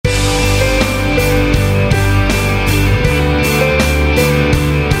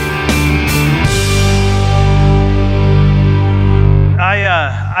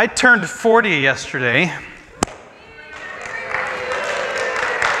I turned 40 yesterday.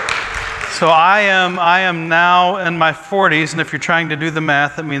 So I am now in my 40s, and if you're trying to do the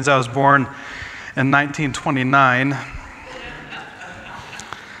math, that means I was born in 1929.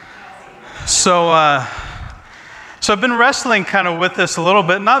 So I've been wrestling kind of with this a little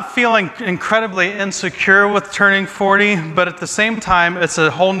bit, not feeling incredibly insecure with turning 40, but at the same time, it's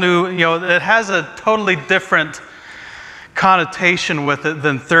a whole new, it has a totally different connotation with it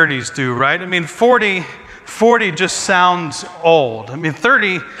than 30s do, right? I mean, 40 just sounds old. I mean,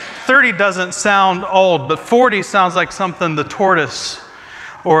 30 doesn't sound old, but 40 sounds like something the tortoise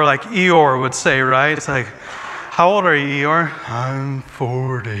or like Eeyore would say, right? It's like, how old are you, Eeyore? I'm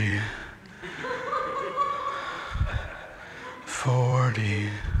 40. 40.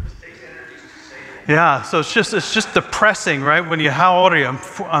 Yeah, so it's just depressing, right? How old are you?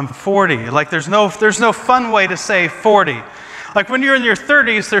 I'm 40. Like there's no fun way to say 40. Like when you're in your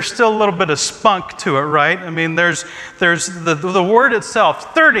 30s, there's still a little bit of spunk to it, right? I mean, there's the word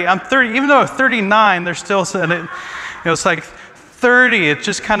itself. 30. I'm 30. Even though I'm 39, there's still it's like 30. It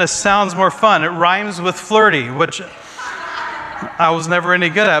just kind of sounds more fun. It rhymes with flirty, which I was never any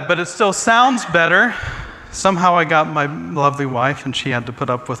good at, but it still sounds better. Somehow I got my lovely wife, and she had to put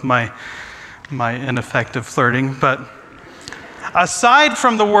up with my ineffective flirting. But aside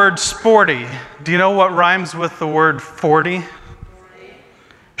from the word sporty, do you know what rhymes with the word 40?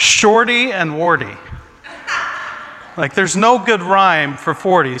 Shorty and warty. Like there's no good rhyme for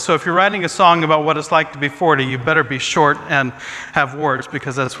 40. So if you're writing a song about what it's like to be 40, you better be short and have words,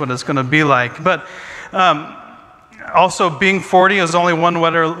 because that's what it's going to be like. But also being 40 is only one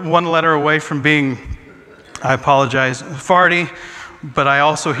letter away from being, I apologize, farty, but I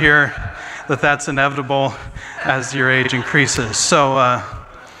also hear that that's inevitable as your age increases. So,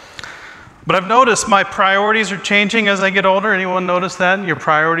 but I've noticed my priorities are changing as I get older. Anyone notice that? Your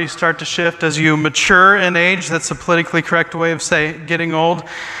priorities start to shift as you mature in age. That's a politically correct way of getting old.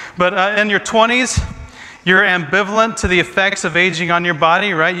 But in your 20s, you're ambivalent to the effects of aging on your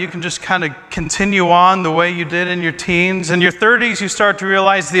body, right? You can just kind of continue on the way you did in your teens. In your 30s, you start to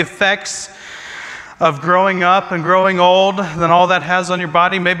realize the effects of growing up and growing old, then all that has on your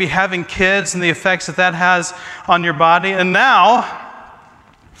body, maybe having kids and the effects that has on your body. And now,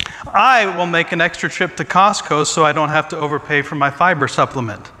 I will make an extra trip to Costco so I don't have to overpay for my fiber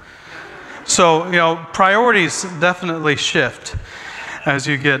supplement. So, priorities definitely shift as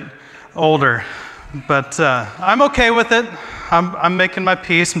you get older. But I'm okay with it. I'm making my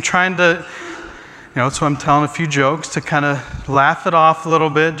peace. I'm trying to, so I'm telling a few jokes to kind of laugh it off a little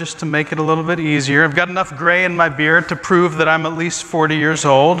bit, just to make it a little bit easier. I've got enough gray in my beard to prove that I'm at least 40 years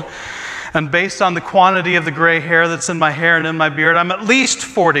old. And based on the quantity of the gray hair that's in my hair and in my beard, I'm at least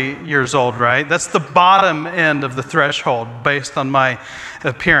 40 years old, right? That's the bottom end of the threshold based on my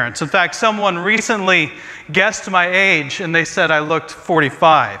appearance. In fact, someone recently guessed my age and they said I looked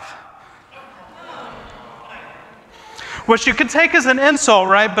 45. Which you could take as an insult,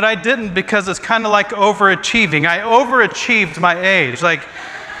 right? But I didn't, because it's kind of like overachieving. I overachieved my age. I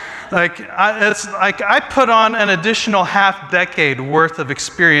put on an additional half-decade worth of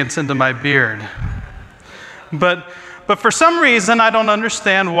experience into my beard. But for some reason, I don't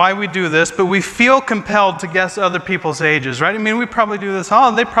understand why we do this, but we feel compelled to guess other people's ages, right? I mean, we probably do this.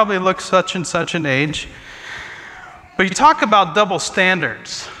 Oh, they probably look such and such an age. But you talk about double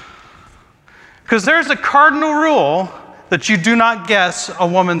standards. Because there's a cardinal rule that you do not guess a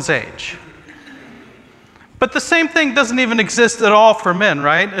woman's age. But the same thing doesn't even exist at all for men,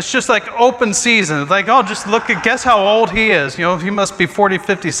 right? It's just like open season. It's like, oh, just guess how old he is. He must be 40,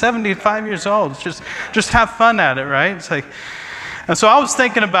 50, 75 years old. It's just have fun at it, right? It's like, and so I was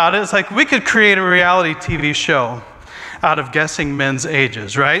thinking about it. It's like we could create a reality TV show out of guessing men's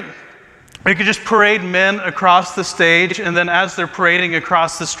ages, right? We could just parade men across the stage, and then as they're parading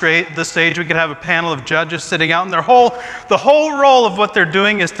across the stage, we could have a panel of judges sitting out, and the whole role of what they're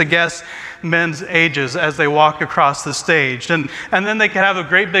doing is to guess men's ages as they walk across the stage. And then they could have a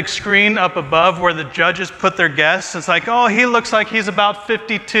great big screen up above where the judges put their guests. It's like, oh, he looks like he's about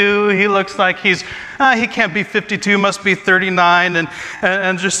 52. He looks like he can't be 52, must be 39,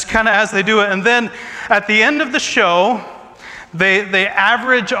 and just kind of as they do it. And then at the end of the show, They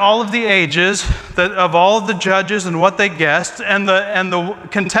average all of the ages of all of the judges and what they guessed, and the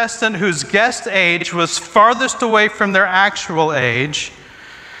contestant whose guessed age was farthest away from their actual age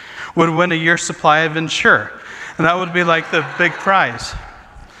would win a year's supply of Ensure. And that would be like the big prize.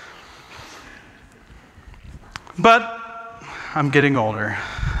 But I'm getting older,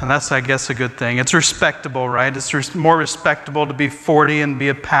 and that's, I guess, a good thing. It's respectable, right? It's more respectable to be 40 and be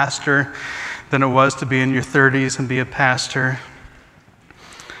a pastor than it was to be in your 30s and be a pastor.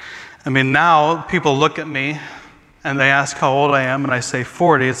 I mean, now people look at me and they ask how old I am, and I say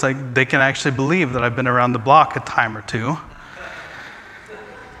 40. It's like they can actually believe that I've been around the block a time or two.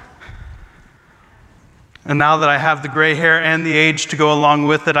 And now that I have the gray hair and the age to go along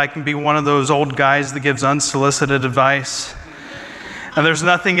with it, I can be one of those old guys that gives unsolicited advice. And there's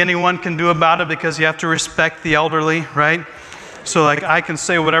nothing anyone can do about it because you have to respect the elderly, right? So like I can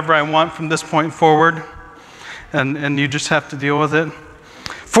say whatever I want from this point forward, and you just have to deal with it.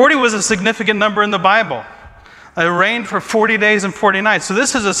 40 was a significant number in the Bible. It reigned for 40 days and 40 nights. So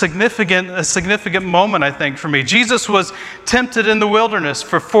this is a significant moment, I think, for me. Jesus was tempted in the wilderness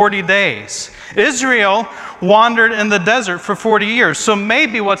for 40 days. Israel wandered in the desert for 40 years. So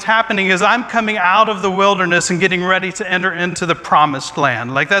maybe what's happening is I'm coming out of the wilderness and getting ready to enter into the promised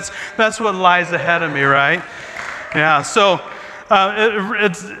land. Like that's what lies ahead of me, right? Yeah, so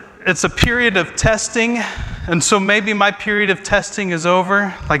it's a period of testing, and so maybe my period of testing is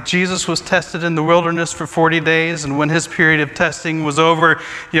over. Like Jesus was tested in the wilderness for 40 days, and when his period of testing was over,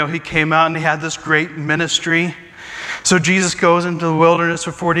 he came out and he had this great ministry. So Jesus goes into the wilderness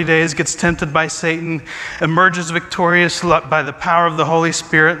for 40 days, gets tempted by Satan, emerges victorious by the power of the Holy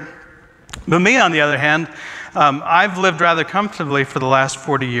Spirit. But me, on the other hand, I've lived rather comfortably for the last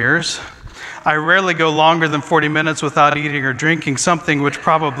 40 years. I rarely go longer than 40 minutes without eating or drinking something, which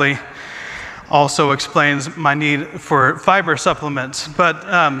probably also explains my need for fiber supplements. But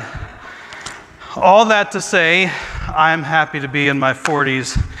all that to say, I'm happy to be in my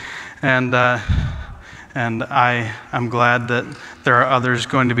 40s, and I'm glad that there are others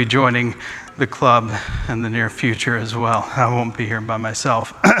going to be joining the club in the near future as well. I won't be here by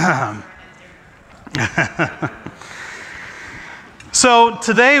myself. So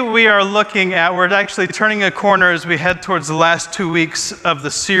today we're actually turning a corner as we head towards the last 2 weeks of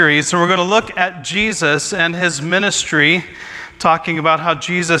the series. And we're going to look at Jesus and his ministry, talking about how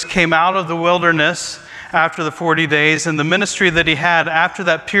Jesus came out of the wilderness after the 40 days, and the ministry that he had after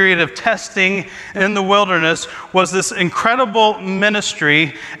that period of testing in the wilderness was this incredible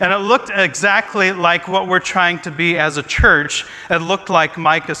ministry, and it looked exactly like what we're trying to be as a church. It looked like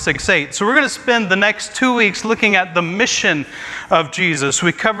Micah 6:8. So we're going to spend the next 2 weeks looking at the mission of Jesus.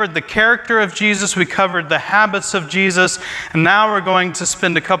 We covered the character of Jesus, we covered the habits of Jesus, and now we're going to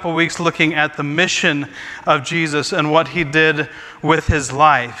spend a couple weeks looking at the mission of Jesus and what he did with his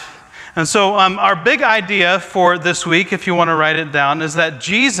life. And so our big idea for this week, if you want to write it down, is that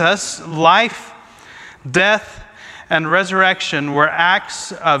Jesus' life, death, and resurrection were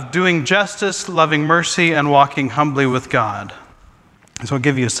acts of doing justice, loving mercy, and walking humbly with God. So I'll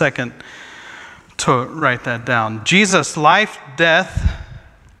give you a second to write that down. Jesus' life, death,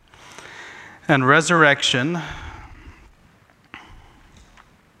 and resurrection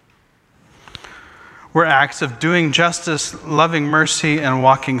were acts of doing justice, loving mercy, and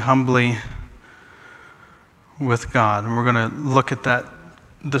walking humbly with God. And we're going to look at that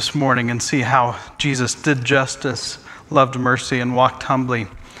this morning and see how Jesus did justice, loved mercy, and walked humbly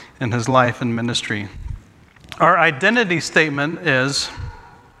in his life and ministry. Our identity statement is,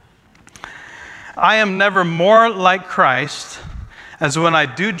 I am never more like Christ as when I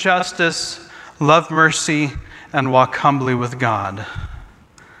do justice, love mercy, and walk humbly with God.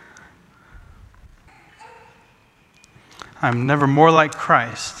 I'm never more like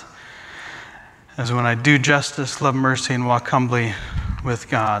Christ as when I do justice, love mercy, and walk humbly with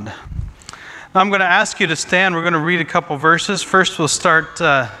God. Now I'm going to ask you to stand. We're going to read a couple verses. First, we'll start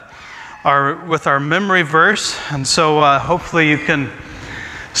with our memory verse. And so hopefully you can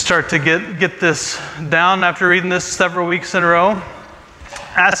start to get this down after reading this several weeks in a row.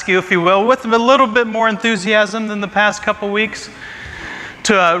 Ask you, if you will, with a little bit more enthusiasm than the past couple weeks,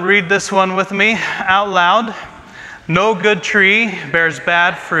 to read this one with me out loud. No good tree bears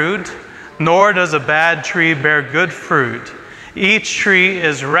bad fruit, nor does a bad tree bear good fruit. Each tree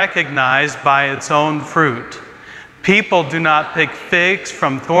is recognized by its own fruit. People do not pick figs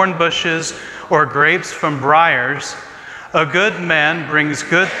from thorn bushes or grapes from briars. A good man brings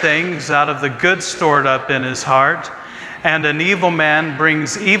good things out of the good stored up in his heart, and an evil man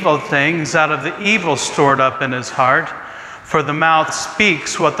brings evil things out of the evil stored up in his heart. For the mouth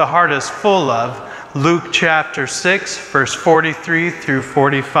speaks what the heart is full of. Luke chapter 6, verse 43 through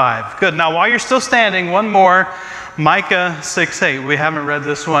 45. Good. Now, while you're still standing, one more. Micah 6:8. We haven't read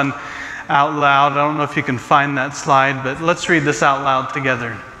this one out loud. I don't know if you can find that slide, but let's read this out loud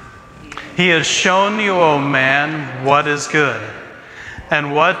together. He has shown you, O man, what is good.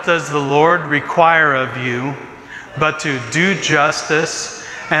 And what does the Lord require of you but to do justice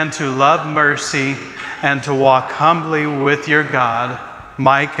and to love mercy and to walk humbly with your God?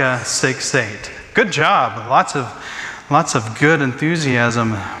 Micah 6:8. Good job. Lots of good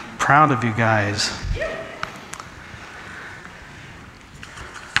enthusiasm proud of you guys.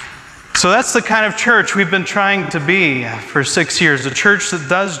 So that's the kind of church we've been trying to be for 6 years. A church that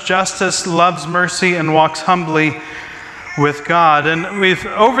does justice, loves mercy, and walks humbly with God. And we've,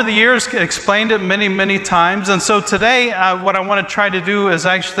 over the years, explained it many, many times. And so today, what I want to try to do is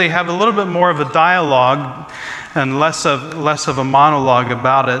actually have a little bit more of a dialogue and less of a monologue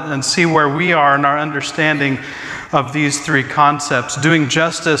about it, and see where we are in our understanding of these three concepts: doing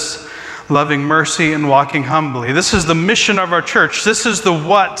justice, loving mercy, and walking humbly. This is the mission of our church. This is the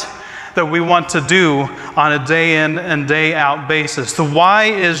what that we want to do on a day in and day out basis. The why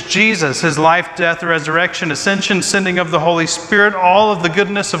is Jesus, his life, death, resurrection, ascension, sending of the Holy Spirit, all of the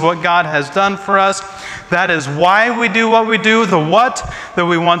goodness of what God has done for us. That is why we do what we do. The what that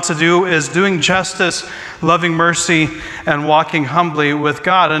we want to do is doing justice, loving mercy, and walking humbly with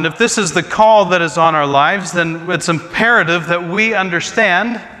God. And if this is the call that is on our lives, then it's imperative that we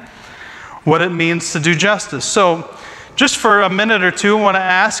understand what it means to do justice. So, just for a minute or two, I want to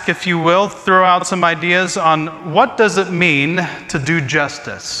ask, if you will, throw out some ideas on what does it mean to do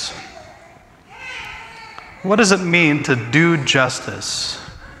justice? What does it mean to do justice?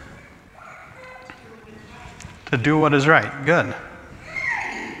 To do what is right. Good.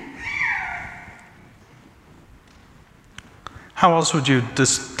 How else would you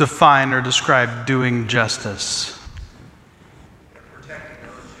define or describe doing justice? Protecting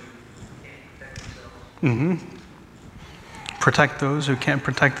those who can't protect themselves. Mm-hmm. Protect those who can't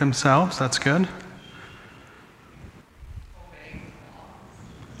protect themselves. That's good.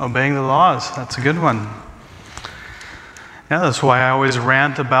 Obeying the laws. That's a good one. Yeah, that's why I always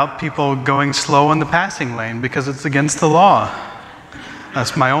rant about people going slow in the passing lane, because it's against the law.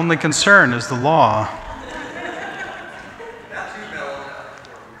 That's my only concern, is the law. That's 2 bells out of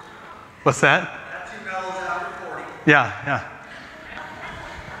 40. What's that? That's 2 bells out of 40. Yeah.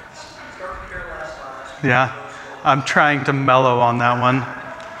 Start to care less on us. Yeah. I'm trying to mellow on that one.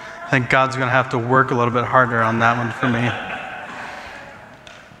 I think God's going to have to work a little bit harder on that one for me.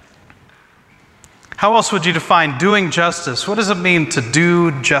 How else would you define doing justice? What does it mean to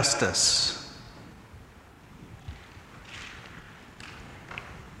do justice?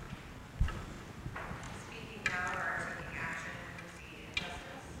 Speaking out or taking action when we see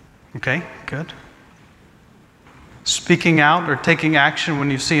injustice. Okay, good. Speaking out or taking action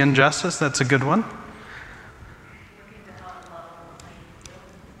when you see injustice, that's a good one. Working to help level the playing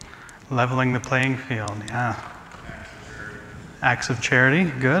field. Leveling the playing field, yeah. Acts of charity,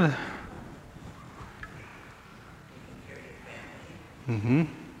 good. Mm-hmm.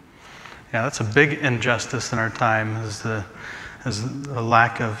 Yeah, that's a big injustice in our time, is the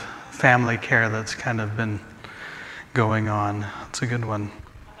lack of family care that's kind of been going on. That's a good one.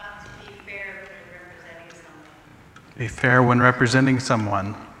 About to be fair when representing someone. Be fair when representing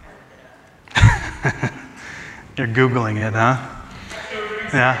someone. You're Googling it, huh?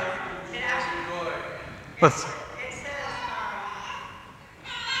 Yeah. It actually, What's, it says, to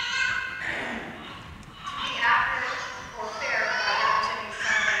be accurate or fair by representing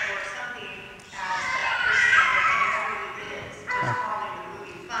somebody or something as that person really is. Just calling the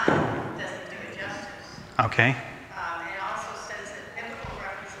movie fun doesn't do it justice. okay. It also says that biblical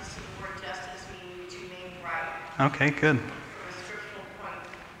references to the word justice mean to make right. Okay, good. From a scriptural point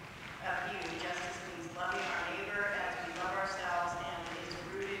of view, justice means loving our neighbor as we love ourselves, and is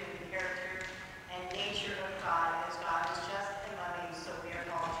rooted in the character and nature of God, as God is just and loving, so we are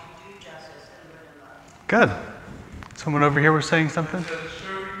called to do justice and live in love. Good. Someone over here was saying something?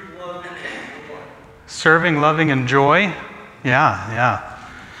 Serving, loving, and joy. Serving, loving, and joy? Yeah.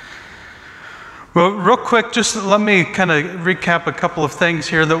 Well, real quick, just let me kind of recap a couple of things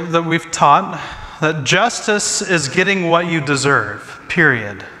here that we've taught. That justice is getting what you deserve,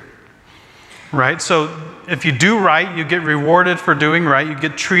 period. Right? So if you do right, you get rewarded for doing right. You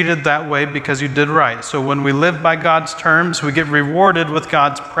get treated that way because you did right. So when we live by God's terms, we get rewarded with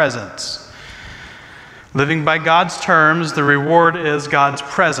God's presence. Living by God's terms, the reward is God's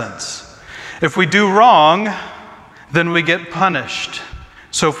presence. If we do wrong, then we get punished.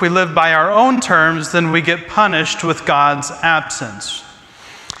 So if we live by our own terms, then we get punished with God's absence.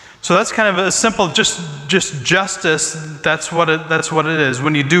 So that's kind of a simple, just justice. That's what it is.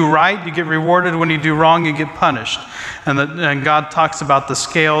 When you do right, you get rewarded. When you do wrong, you get punished. And God talks about the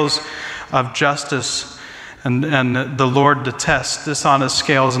scales of justice, and the Lord detests dishonest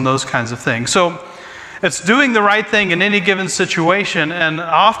scales and those kinds of things. So it's doing the right thing in any given situation, and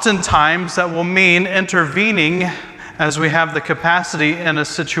oftentimes that will mean intervening as we have the capacity in a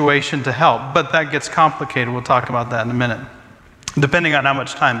situation to help. But that gets complicated. We'll talk about that in a minute, depending on how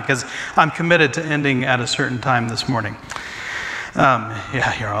much time, because I'm committed to ending at a certain time this morning.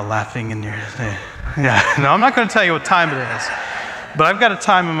 Yeah, you're all laughing and yeah. No, I'm not going to tell you what time it is, but I've got a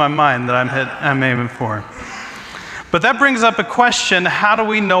time in my mind that I'm aiming for. But that brings up a question: how do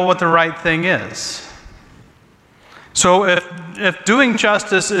we know what the right thing is? So if doing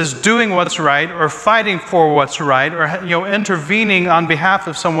justice is doing what's right, or fighting for what's right, or intervening on behalf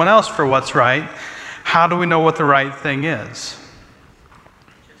of someone else for what's right, how do we know what the right thing is?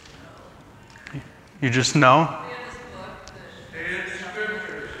 You just know?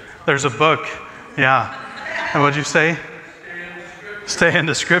 There's a book, yeah. And what'd you say? Stay in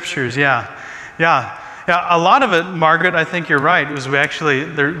the scriptures, yeah. A lot of it, Margaret, I think you're right, is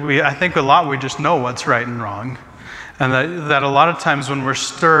I think a lot we just know what's right and wrong. And that a lot of times when we're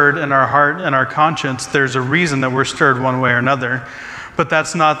stirred in our heart and our conscience, there's a reason that we're stirred one way or another. But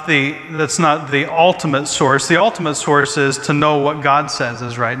that's not the ultimate source. The ultimate source is to know what God says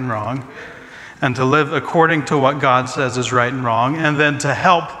is right and wrong, and to live according to what God says is right and wrong, and then to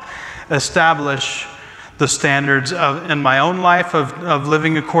help establish the standards in my own life of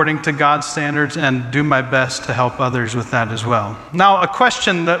living according to God's standards, and do my best to help others with that as well. Now, a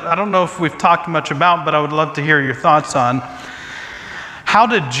question that I don't know if we've talked much about, but I would love to hear your thoughts on: how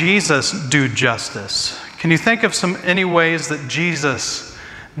did Jesus do justice? Can you think of any ways that Jesus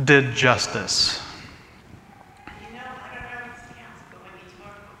did justice? I don't know if this counts, but when you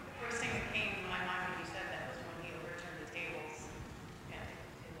talk, the first thing that came to my mind when you said that was when he overturned the tables in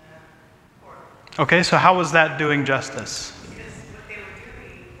the court. Okay, so how was that doing justice? Because what they were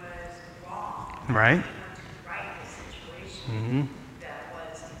doing was wrong. Right. They wanted to right the situation that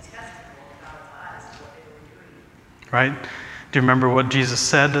was detestable about us, what they were doing. Right? Do you remember what Jesus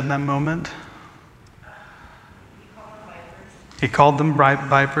said in that moment? He called them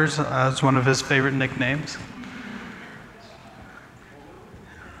vipers as one of his favorite nicknames.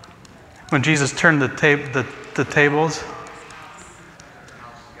 When Jesus turned the tables,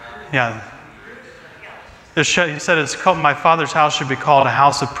 yeah. He said, "It's called, my Father's house should be called a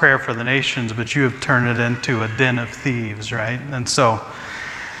house of prayer for the nations, but you have turned it into a den of thieves," right? And so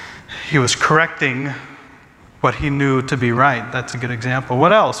he was correcting what he knew to be right. That's a good example.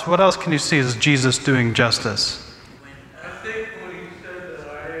 What else? What else can you see as Jesus doing justice? I think when he said that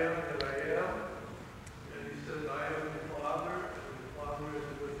I am, and he said I am the Father, and the Father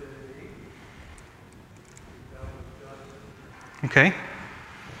is within me, that was justice. Okay.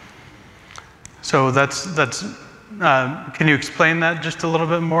 So that's can you explain that just a little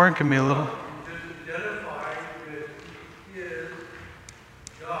bit more? Give me a little. Just identifying that he is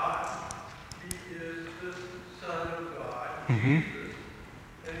God, he is the Son of God, Jesus,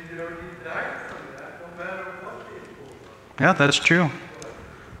 and he died for that, no matter what people were. Yeah, that's true.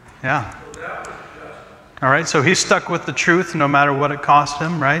 Yeah. So that was justice. All right, so he stuck with the truth no matter what it cost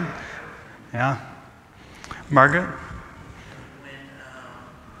him, right? Yeah. Margaret? When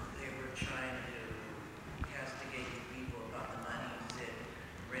they were trying to castigate the people about the money, he said,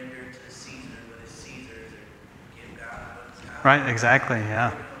 "Render to Caesar what is Caesar's, or give God what is God's." Right, exactly, yeah.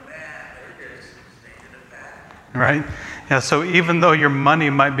 They feel bad, but it just stated a fact. Right? Yeah, so even though your money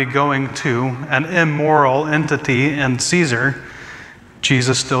might be going to an immoral entity in Caesar,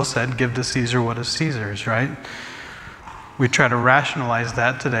 Jesus still said, "Give to Caesar what is Caesar's," right? We try to rationalize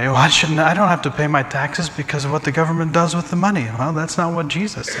that today. Well, I don't have to pay my taxes because of what the government does with the money. Well, that's not what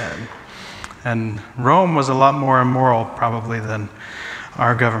Jesus said. And Rome was a lot more immoral probably than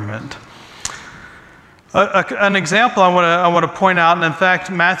our government. An example I want to point out, and in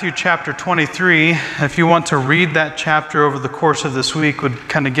fact, Matthew chapter 23, if you want to read that chapter over the course of this week, would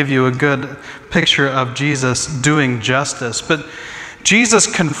kind of give you a good picture of Jesus doing justice. But Jesus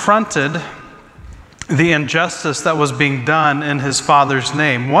confronted the injustice that was being done in his Father's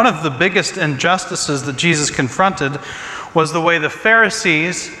name. One of the biggest injustices that Jesus confronted was the way the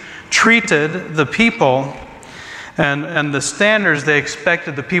Pharisees treated the people and the standards they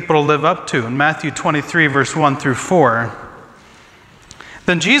expected the people to live up to. In Matthew 23, verse 1 through 4.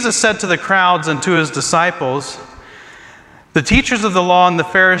 Then Jesus said to the crowds and to his disciples, "The teachers of the law and the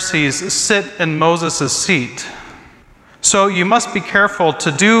Pharisees sit in Moses' seat. So you must be careful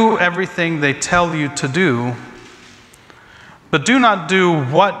to do everything they tell you to do, but do not do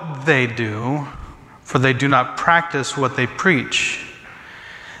what they do, for they do not practice what they preach.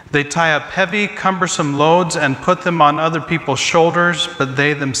 They tie up heavy, cumbersome loads and put them on other people's shoulders, but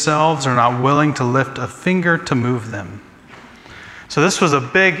they themselves are not willing to lift a finger to move them." So this was a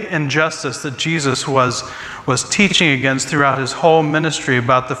big injustice that Jesus was teaching against throughout his whole ministry,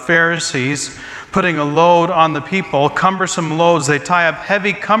 about the Pharisees putting a load on the people, cumbersome loads. They tie up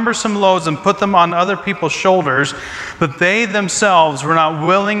heavy, cumbersome loads and put them on other people's shoulders, but they themselves were not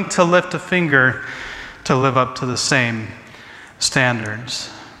willing to lift a finger to live up to the same standards.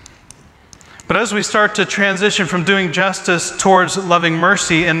 But as we start to transition from doing justice towards loving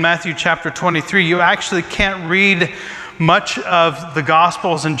mercy in Matthew chapter 23, you actually can't read much of the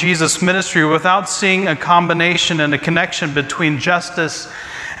Gospels and Jesus' ministry without seeing a combination and a connection between justice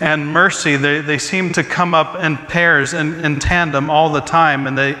and mercy. They seem to come up in pairs and in tandem all the time,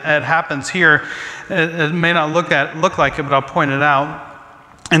 and it happens here. It may not look like it, but I'll point it out.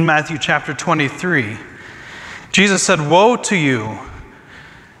 In Matthew chapter 23, Jesus said, "Woe to you."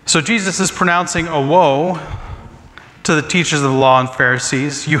 So Jesus is pronouncing a woe to the teachers of the law and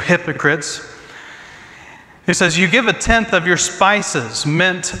Pharisees, "You hypocrites." He says, "You give a tenth of your spices,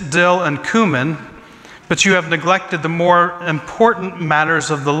 mint, dill, and cumin, but you have neglected the more important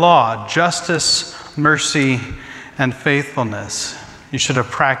matters of the law, justice, mercy, and faithfulness. You should have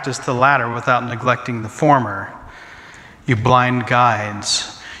practiced the latter without neglecting the former. You blind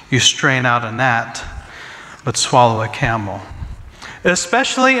guides, you strain out a gnat, but swallow a camel."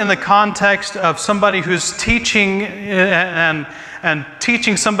 Especially in the context of somebody who's teaching and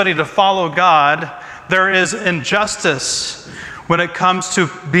teaching somebody to follow God, there is injustice when it comes to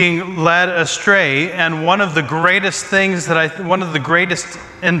being led astray. And one of the greatest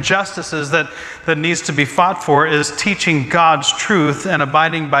injustices that needs to be fought for is teaching God's truth and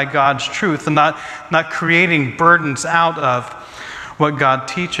abiding by God's truth, and not creating burdens out of what God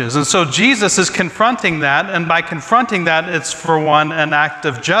teaches. And so Jesus is confronting that, and by confronting that, it's for one an act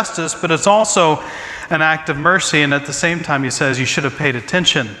of justice, but it's also an act of mercy. And at the same time, he says you should have paid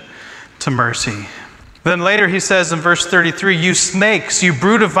attention to mercy. Then later he says in verse 33, "You snakes, you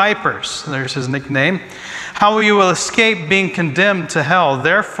brood of vipers," there's his nickname, "how will you escape being condemned to hell?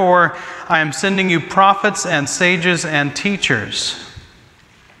 Therefore I am sending you prophets and sages and teachers."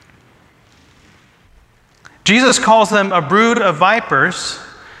 Jesus calls them a brood of vipers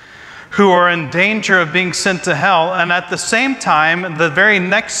who are in danger of being sent to hell. And at the same time, the very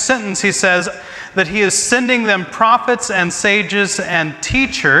next sentence, he says that he is sending them prophets and sages and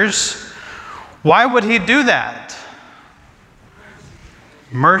teachers. Why would he do that?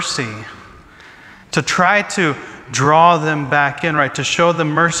 Mercy. To try to draw them back in, right? To show them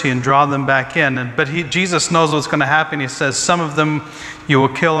mercy and draw them back in. But Jesus knows what's going to happen. He says, "Some of them you will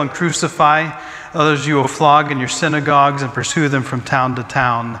kill and crucify. Others you will flog in your synagogues and pursue them from town to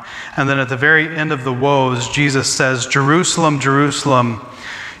town." And then at the very end of the woes, Jesus says, "Jerusalem, Jerusalem,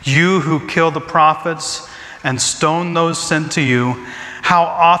 you who kill the prophets and stone those sent to you, how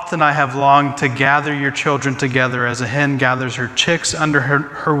often I have longed to gather your children together as a hen gathers her chicks under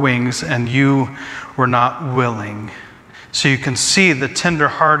her wings, and you were not willing." So you can see the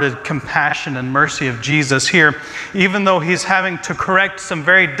tender-hearted compassion and mercy of Jesus here. Even though he's having to correct some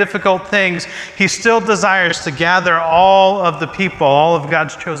very difficult things, he still desires to gather all of the people, all of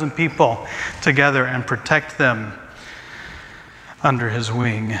God's chosen people together and protect them under his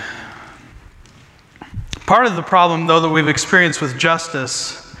wing. Part of the problem, though, that we've experienced with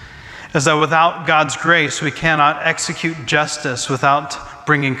justice is that without God's grace, we cannot execute justice without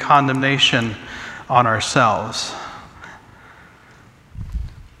bringing condemnation on ourselves.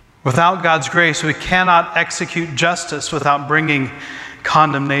 Without God's grace, we cannot execute justice without bringing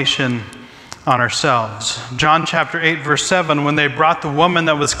condemnation on ourselves. John chapter 8, verse 7, when they brought the woman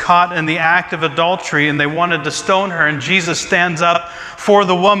that was caught in the act of adultery and they wanted to stone her, and Jesus stands up for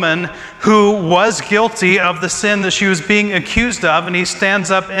the woman who was guilty of the sin that she was being accused of, and he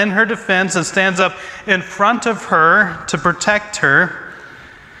stands up in her defense and stands up in front of her to protect her.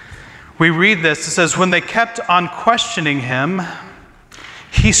 We read this, it says, "When they kept on questioning him,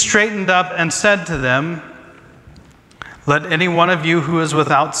 he straightened up and said to them, 'Let any one of you who is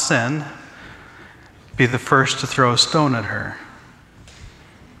without sin be the first to throw a stone at her.'"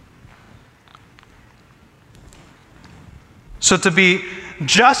 So to be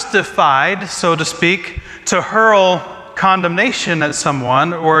justified, so to speak, to hurl condemnation at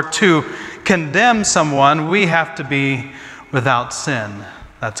someone or to condemn someone, we have to be without sin.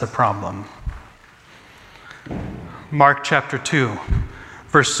 That's a problem. Mark chapter 2.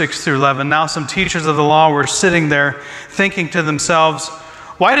 Verse 6 through 11, "Now some teachers of the law were sitting there thinking to themselves,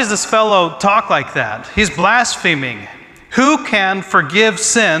 'Why does this fellow talk like that? He's blaspheming. Who can forgive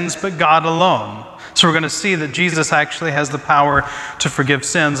sins but God alone?'" So we're going to see that Jesus actually has the power to forgive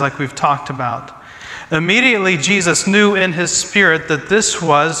sins like we've talked about. Immediately Jesus knew in his spirit that this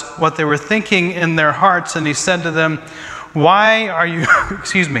was what they were thinking in their hearts, and he said to them, "Why are you,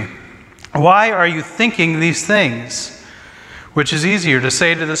 why are you thinking these things? Which is easier, to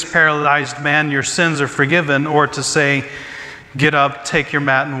say to this paralyzed man, 'Your sins are forgiven,' or to say, 'Get up, take your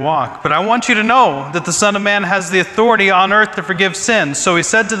mat and walk'? But I want you to know that the Son of Man has the authority on earth to forgive sins." So he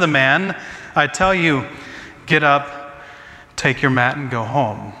said to the man, "I tell you, get up, take your mat and go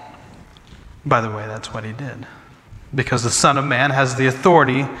home. By the way, that's what he did. Because the Son of Man has the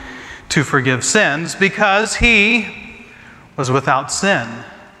authority to forgive sins because he was without sin.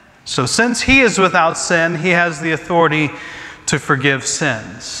 So since he is without sin, he has the authority to forgive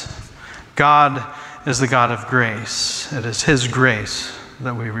sins. God is the God of grace. It is his grace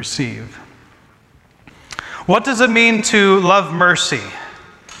that we receive. What does it mean to love mercy?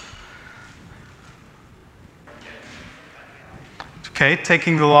 Okay,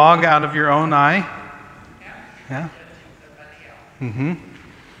 taking the log out of your own eye. Yeah. Mm-hmm.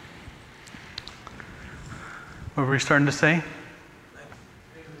 What were we starting to say?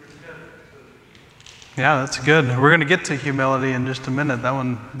 Yeah, that's good. We're going to get to humility in just a minute. That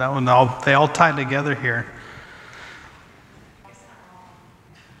one, they all tie together here.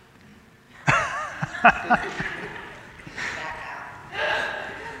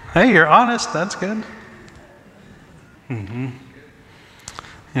 Hey, you're honest. That's good. Mm-hmm.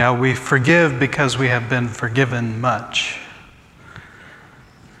 Yeah, we forgive because we have been forgiven much.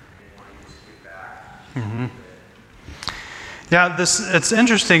 Mm-hmm. Yeah, it's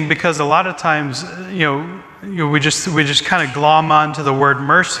interesting because a lot of times, we just kind of glom onto the word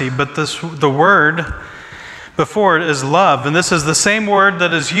mercy, but the word before it is love, and this is the same word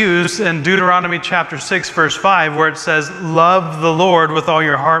that is used in Deuteronomy chapter 6, verse 5, where it says, "Love the Lord with all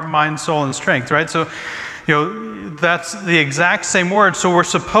your heart, mind, soul, and strength." Right? So, that's the exact same word. So we're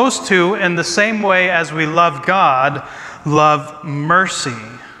supposed to, in the same way as we love God, love mercy.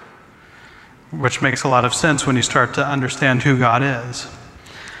 Which makes a lot of sense when you start to understand who God is.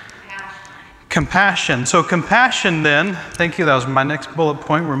 Compassion. So compassion then, thank you, that was my next bullet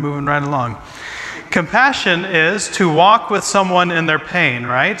point. We're moving right along. Compassion is to walk with someone in their pain,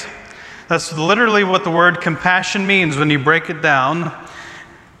 right? That's literally what the word compassion means when you break it down.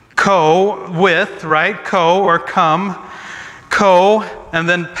 With, right? Or come. And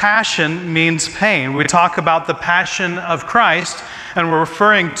then passion means pain. We talk about the passion of Christ, and we're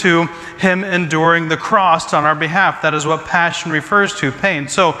referring to him enduring the cross on our behalf. That is what passion refers to, pain.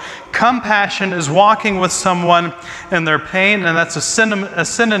 So compassion is walking with someone in their pain, and that's a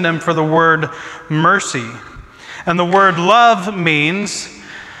synonym for the word mercy. And the word love means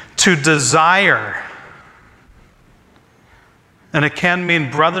to desire. And it can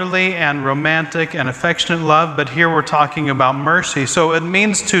mean brotherly and romantic and affectionate love, but here we're talking about mercy. So it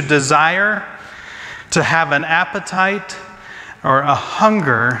means to desire, to have an appetite or a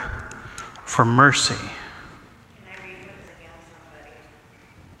hunger for mercy. Can I read what's against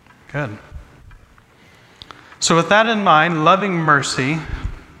somebody? Good. So with that in mind, loving mercy,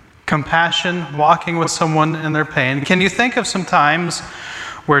 compassion, walking with someone in their pain, can you think of some times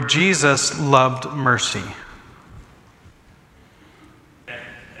where Jesus loved mercy?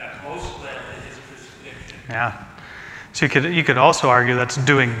 Yeah. So you could also argue that's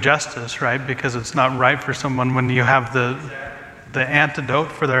doing justice, right? Because it's not right for someone when you have the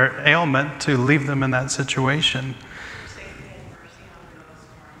antidote for their ailment to leave them in that situation.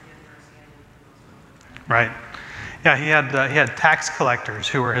 Right. Yeah, he had tax collectors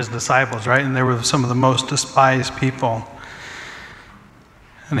who were his disciples, right? And they were some of the most despised people.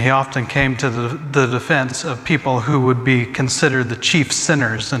 And he often came to the defense of people who would be considered the chief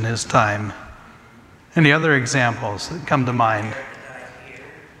sinners in his time. Any other examples that come to mind?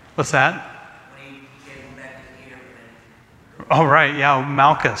 What's that? Oh, right, yeah,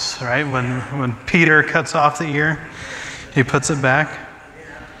 Malchus, right? When Peter cuts off the ear, he puts it back.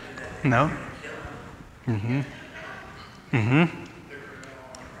 No? Mm-hmm. Mm-hmm.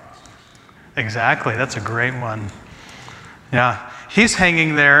 Exactly, that's a great one. Yeah, he's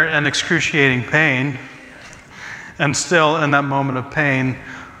hanging there in excruciating pain, and still in that moment of pain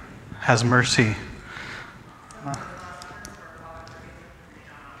has mercy.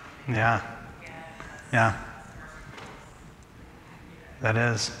 Yeah. Yeah. That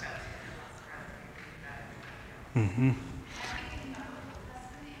is. Mm-hmm.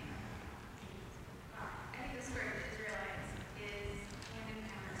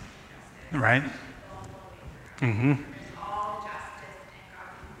 Right? Mm-hmm.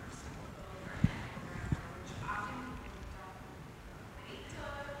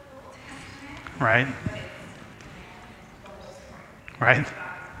 Right? Right?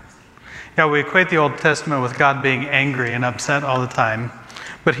 Yeah, we equate the Old Testament with God being angry and upset all the time.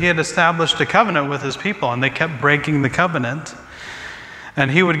 But he had established a covenant with his people, and they kept breaking the covenant. And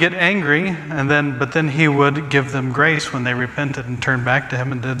he would get angry, but then he would give them grace when they repented and turned back to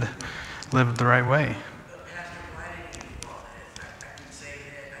him and did live the right way. But Pastor, why did he do all that? I can say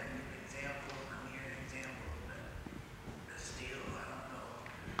that, I can give an example, I'm here an example, but still, I don't know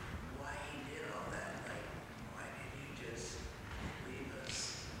why he did all that. Like, why did he just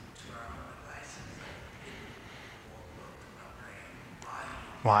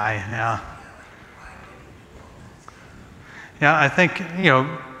Why? Yeah. Yeah, I think,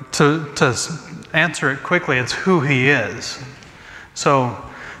 to answer it quickly, it's who he is. So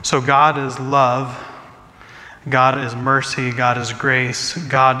God is love, God is mercy, God is grace,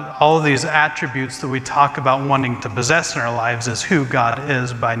 God, all of these attributes that we talk about wanting to possess in our lives is who God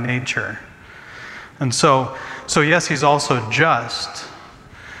is by nature. And so yes, he's also just.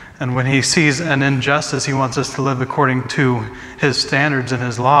 And when he sees an injustice, he wants us to live according to his standards and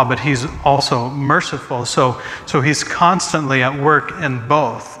his law, but he's also merciful. So he's constantly at work in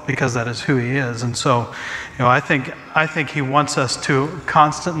both because that is who he is. And so, I think he wants us to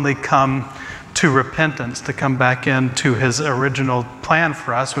constantly come to repentance, to come back into his original plan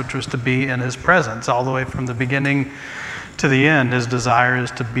for us, which was to be in his presence all the way from the beginning to the end. His desire is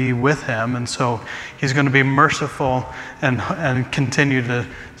to be with him. And so he's going to be merciful and continue to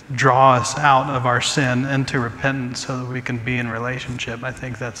draw us out of our sin into repentance so that we can be in relationship. I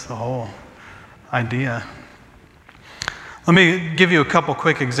think that's the whole idea. Let me give you a couple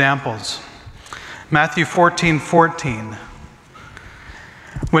quick examples. Matthew 14:14.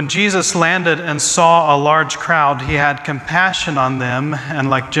 When Jesus landed and saw a large crowd, he had compassion on them and,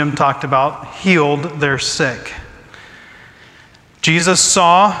 like Jim talked about, healed their sick. Jesus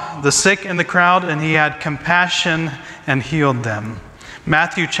saw the sick in the crowd and he had compassion and healed them.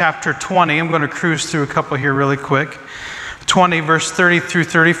 Matthew chapter 20, I'm going to cruise through a couple here really quick. 20, verse 30 through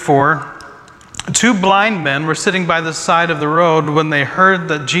 34. Two blind men were sitting by the side of the road. When they heard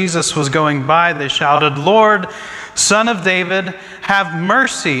that Jesus was going by, they shouted, "Lord, Son of David, have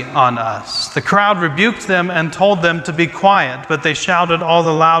mercy on us." The crowd rebuked them and told them to be quiet, but they shouted all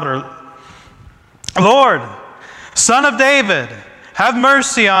the louder, "Lord, Son of David, have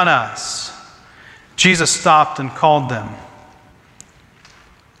mercy on us." Jesus stopped and called them.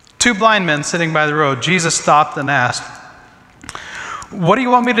 Two blind men sitting by the road. Jesus stopped and asked, "What do you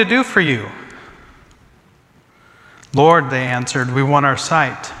want me to do for you?" "Lord," they answered, "we want our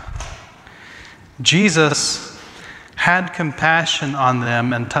sight." Jesus had compassion on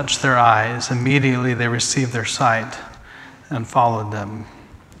them and touched their eyes. Immediately they received their sight and followed them.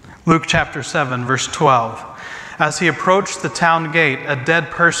 Luke chapter 7, verse 12. As he approached the town gate, a dead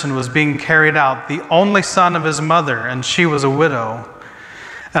person was being carried out, the only son of his mother, and she was a widow.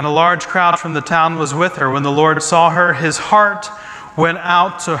 And a large crowd from the town was with her. When the Lord saw her, his heart went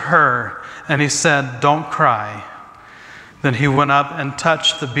out to her, and he said, "Don't cry." Then he went up and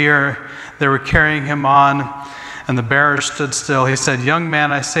touched the bier they were carrying him on, and the bearer stood still. He said, "Young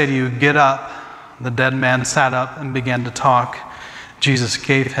man, I say to you, get up." The dead man sat up and began to talk. Jesus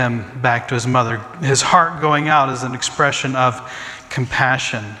gave him back to his mother. His heart going out is an expression of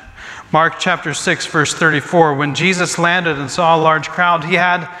compassion. Mark chapter 6, verse 34, when Jesus landed and saw a large crowd, he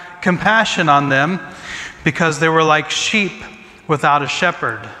had compassion on them because they were like sheep without a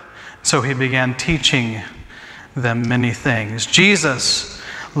shepherd. So he began teaching them many things. Jesus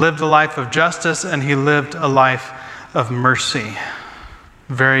lived a life of justice and he lived a life of mercy.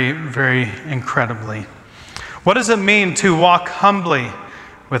 Very, very incredibly. What does it mean to walk humbly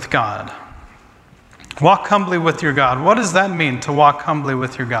with God? Walk humbly with your God. What does that mean to walk humbly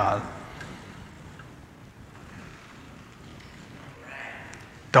with your God?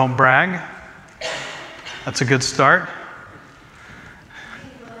 Don't brag. That's a good start.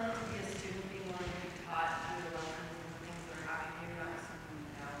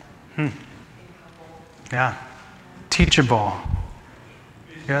 Yeah. Teachable.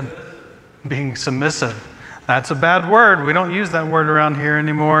 Good. Being submissive. That's a bad word. We don't use that word around here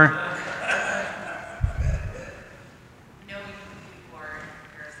anymore.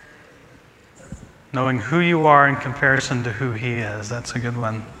 Knowing who you are in comparison to who he is. That's a good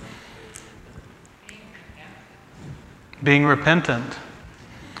one. Being repentant.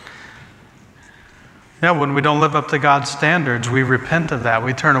 Yeah, when we don't live up to God's standards, we repent of that.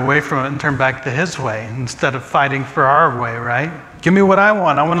 We turn away from it and turn back to his way instead of fighting for our way, right? Give me what I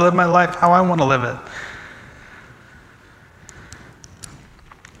want. I want to live my life how I want to live it.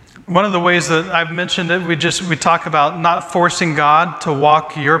 One of the ways that I've mentioned it, we talk about not forcing God to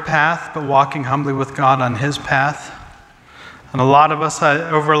walk your path, but walking humbly with God on his path. And a lot of us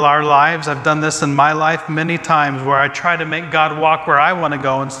over our lives, I've done this in my life many times where I try to make God walk where I want to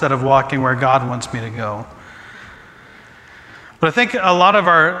go instead of walking where God wants me to go. But I think a lot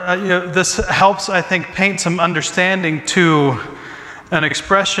of this helps, I think, paint some understanding to an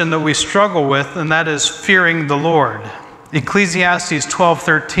expression that we struggle with, and that is fearing the Lord. Ecclesiastes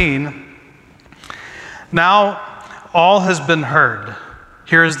 12:13. Now all has been heard.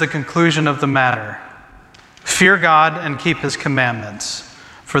 Here is the conclusion of the matter. Fear God and keep his commandments,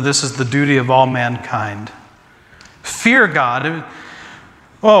 for this is the duty of all mankind. Fear God.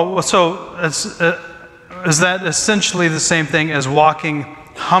 Oh, so is that essentially the same thing as walking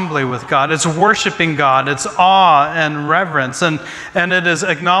humbly with God? It's worshiping God. It's awe and reverence. And it is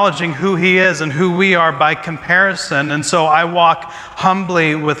acknowledging who He is and who we are by comparison. And so I walk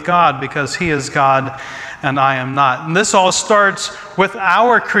humbly with God because He is God and I am not. And this all starts with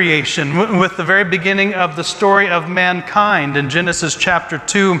our creation, with the very beginning of the story of mankind in Genesis chapter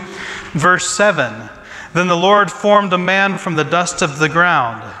 2, verse 7. Then the Lord formed a man from the dust of the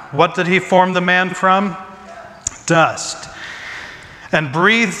ground. What did He form the man from? Dust. And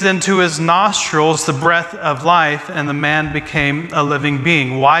breathed into his nostrils the breath of life, and the man became a living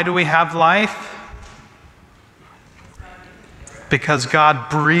being. Why do we have life? Because God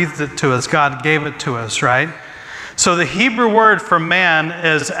breathed it to us. God gave it to us, right? So the Hebrew word for man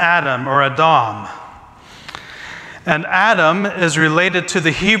is Adam or Adam. And Adam is related to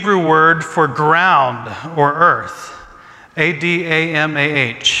the Hebrew word for ground or earth.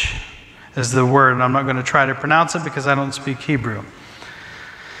 Adamah is the word, and I'm not going to try to pronounce it because I don't speak Hebrew.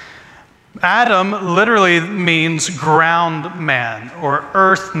 Adam literally means ground man or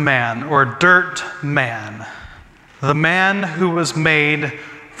earth man or dirt man. The man who was made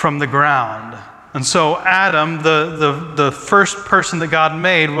from the ground. And so Adam, the first person that God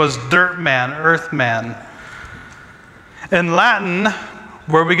made, was dirt man, earth man. In Latin,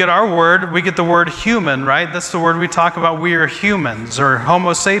 where we get our word, we get the word human, right? That's the word we talk about. We are humans, or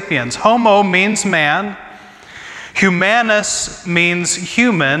Homo sapiens. Homo means man. Humanus means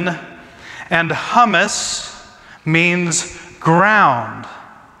human. And humus means ground.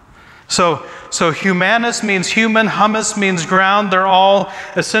 So humanus means human, humus means ground. They're all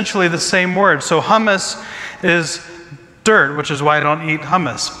essentially the same word. So humus is dirt, which is why I don't eat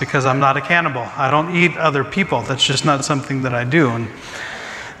hummus, because I'm not a cannibal. I don't eat other people. That's just not something that I do. And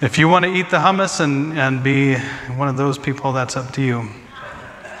if you want to eat the hummus and be one of those people, that's up to you.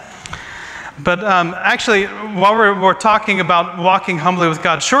 But actually, while we're talking about walking humbly with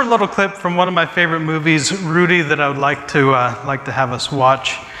God, short little clip from one of my favorite movies, Rudy, that I would like to have us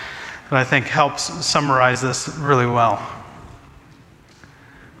watch, that I think helps summarize this really well.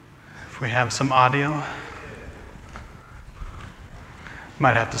 If we have some audio.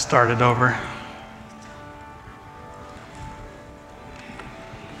 Might have to start it over.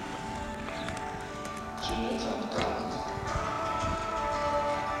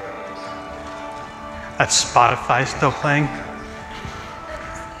 That's Spotify still playing.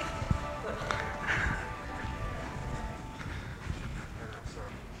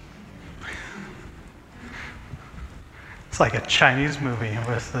 It's like a Chinese movie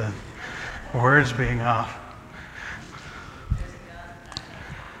with the words being off.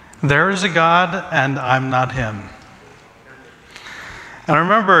 There is a God, and I'm not Him. And I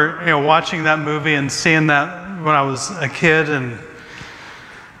remember, watching that movie and seeing that when I was a kid,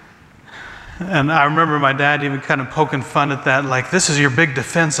 and I remember my dad even kind of poking fun at that, like, this is your big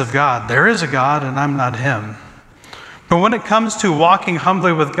defense of God. There is a God, and I'm not Him. But when it comes to walking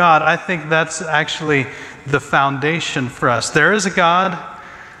humbly with God, I think that's actually the foundation for us. There is a God,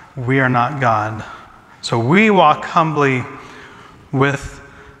 we are not God. So we walk humbly with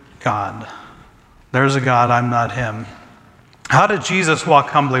God. There's a God, I'm not Him. How did Jesus walk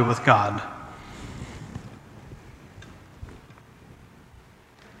humbly with God?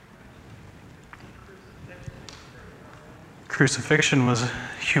 Crucifixion was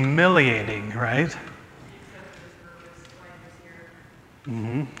humiliating, right?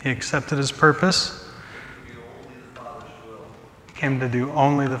 He accepted His purpose. Came to do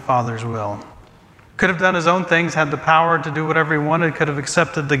only the Father's will. Could have done His own things, had the power to do whatever He wanted, could have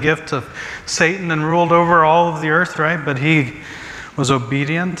accepted the gift of Satan and ruled over all of the earth, right? But He was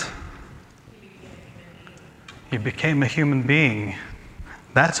obedient. He became a human being.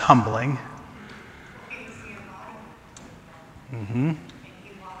 That's humbling.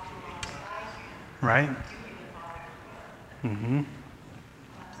 Right?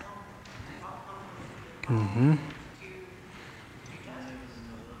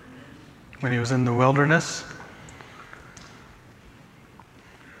 When He was in the wilderness.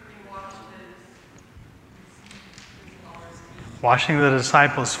 Washing the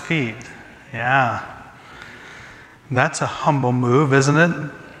disciples' feet. Yeah. That's a humble move, isn't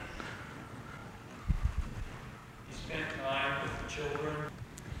it? He spent time with the children.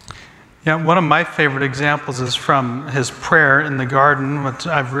 Yeah, one of my favorite examples is from His prayer in the garden, which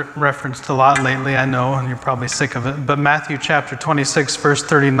I've referenced a lot lately, I know, and you're probably sick of it. But Matthew chapter 26, verse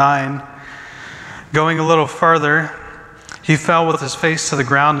 39, going a little further, He fell with His face to the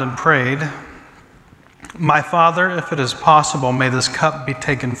ground and prayed, "My Father, if it is possible, may this cup be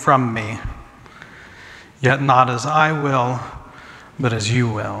taken from me. Yet not as I will, but as you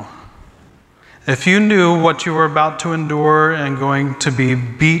will. If you knew what you were about to endure and going to be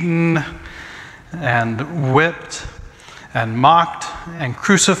beaten and whipped and mocked and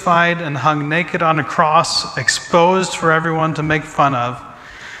crucified and hung naked on a cross, exposed for everyone to make fun of,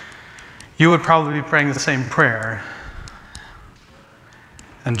 you would probably be praying the same prayer.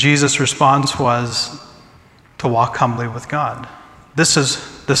 And Jesus' response was to walk humbly with God. This is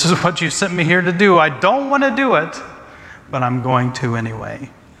what you sent me here to do. I don't want to do it, but I'm going to anyway.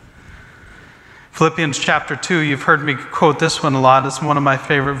 Philippians chapter 2, you've heard me quote this one a lot. It's one of my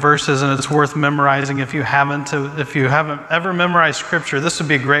favorite verses, and it's worth memorizing if you haven't ever memorized Scripture. This would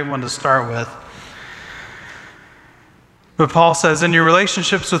be a great one to start with. But Paul says, in your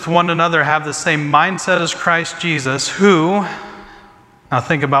relationships with one another, have the same mindset as Christ Jesus, who, now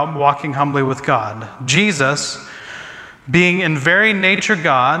think about walking humbly with God. Jesus, being in very nature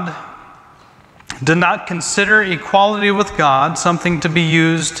God, did not consider equality with God something to be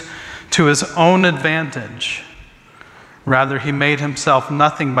used to his own advantage. Rather, he made himself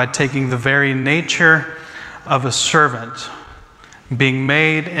nothing by taking the very nature of a servant, being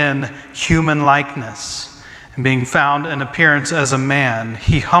made in human likeness, and being found in appearance as a man.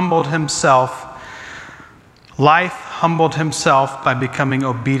 He humbled himself. Life humbled himself by becoming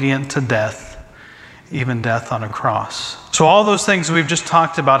obedient to death, even death on a cross. So all those things we've just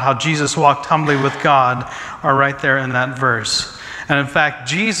talked about, how Jesus walked humbly with God, are right there in that verse. And in fact,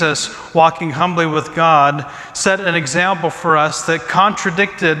 Jesus, walking humbly with God, set an example for us that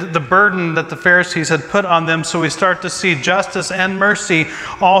contradicted the burden that the Pharisees had put on them. So we start to see justice and mercy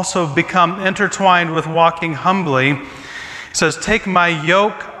also become intertwined with walking humbly. He says, take my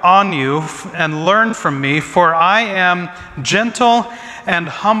yoke on you and learn from me, for I am gentle and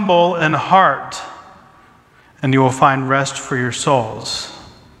humble in heart, and you will find rest for your souls.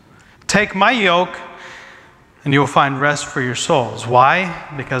 Take my yoke and you will find rest for your souls. Why?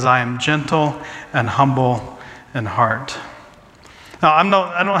 Because I am gentle and humble in heart. Now,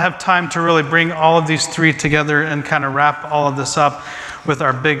 I don't have time to really bring all of these three together and kind of wrap all of this up with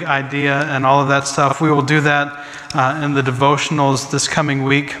our big idea and all of that stuff. We will do that in the devotionals this coming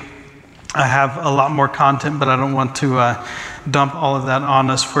week. I have a lot more content, but I don't want to dump all of that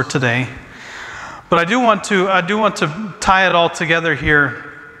on us for today. But I do want to tie it all together here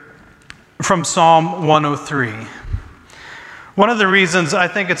from Psalm 103. One of the reasons I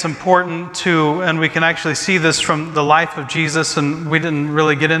think it's important to, and we can actually see this from the life of Jesus, and we didn't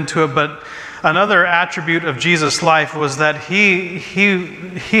really get into it, but another attribute of Jesus' life was that he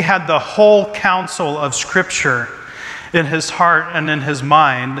had the whole counsel of Scripture in his heart and in his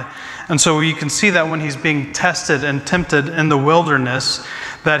mind. And so you can see that when he's being tested and tempted in the wilderness,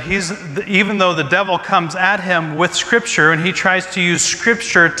 that even though the devil comes at him with Scripture and he tries to use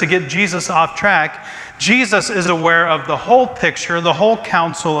Scripture to get Jesus off track, Jesus is aware of the whole picture, the whole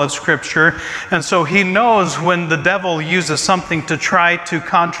counsel of Scripture. And so he knows when the devil uses something to try to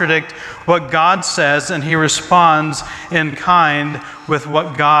contradict what God says, and he responds in kind with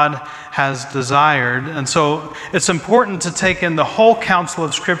what God has desired. And so it's important to take in the whole counsel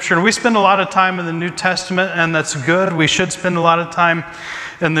of Scripture. And we spend a lot of time in the New Testament, and that's good. We should spend a lot of time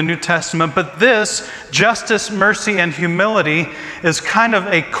in the New Testament. But this, justice, mercy, and humility, is kind of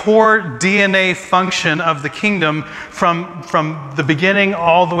a core DNA function of the kingdom from the beginning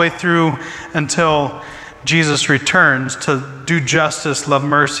all the way through until Jesus returns to do justice, love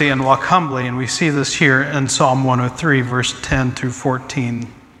mercy, and walk humbly. And we see this here in Psalm 103, verse 10 through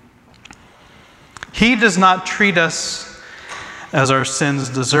 14. He does not treat us as our sins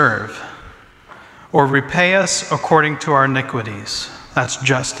deserve, or repay us according to our iniquities. That's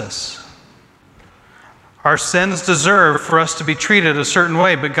justice. Our sins deserve for us to be treated a certain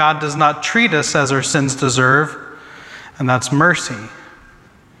way, but God does not treat us as our sins deserve, and that's mercy.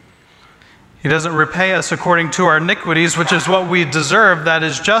 He doesn't repay us according to our iniquities, which is what we deserve, that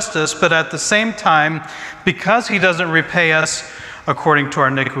is justice, but at the same time, because he doesn't repay us according to our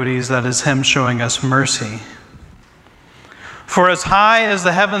iniquities, that is him showing us mercy. For as high as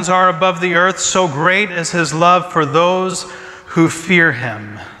the heavens are above the earth, so great is his love for those who fear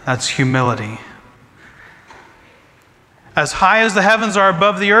him. That's humility. As high as the heavens are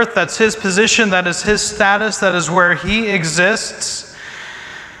above the earth, that's his position, that is his status, that is where he exists.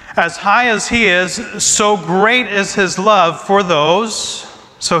 As high as he is, so great is his love for those.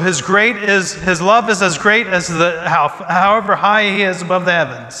 So his love is as great as however high he is above the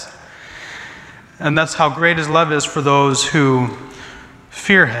heavens. And that's how great his love is for those who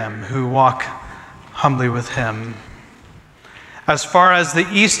fear him, who walk humbly with him. As far as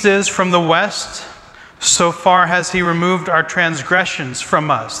the east is from the west, so far has he removed our transgressions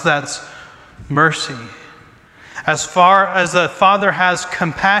from us. That's mercy. As far as the Father has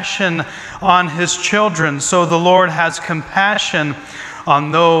compassion on his children, so the Lord has compassion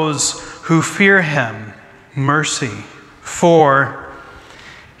on those who fear him. Mercy, for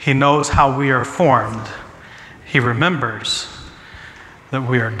he knows how we are formed. He remembers that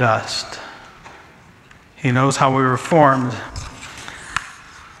we are dust. He knows how we were formed.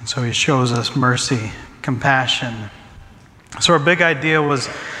 And so he shows us mercy, compassion. So our big idea was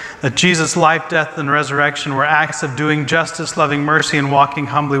that Jesus' life, death, and resurrection were acts of doing justice, loving mercy, and walking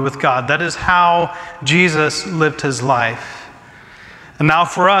humbly with God. That is how Jesus lived his life. And now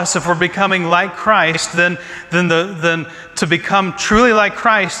for us, if we're becoming like Christ, then to become truly like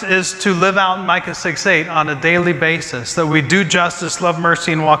Christ is to live out Micah 6:8 on a daily basis, that we do justice, love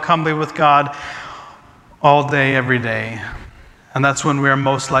mercy, and walk humbly with God all day, every day. And that's when we are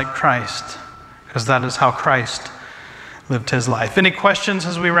most like Christ, because that is how Christ lived his life. Any questions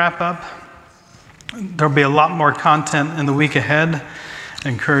as we wrap up? There'll be a lot more content in the week ahead. I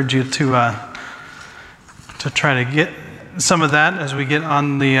encourage you to try to get some of that as we get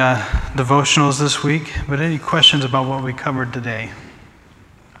on the devotionals this week. But any questions about what we covered today?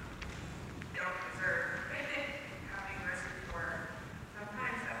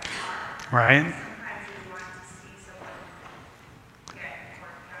 Right?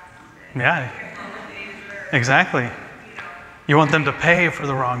 Yeah. Exactly. You want them to pay for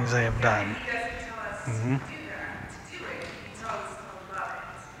the wrongs they have done. He doesn't tell us to do that, to do it. He tells us to love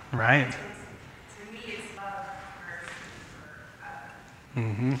it. Right. To me, it's love, mercy for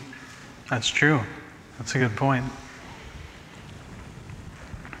others. That's true. That's a good point.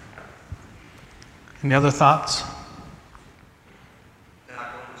 Any other thoughts?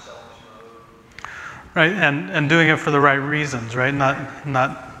 Right, and doing it for the right reasons, right? Not,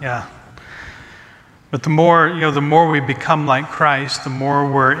 yeah. But the more we become like Christ, the more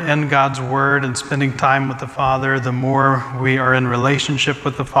we're in God's Word and spending time with the Father, the more we are in relationship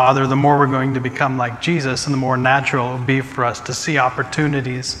with the Father, the more we're going to become like Jesus, and the more natural it will be for us to see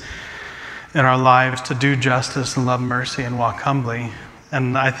opportunities in our lives to do justice and love mercy and walk humbly.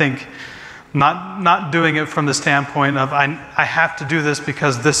 And I think not doing it from the standpoint of I have to do this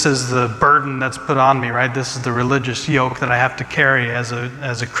because this is the burden that's put on me, right? This is the religious yoke that I have to carry as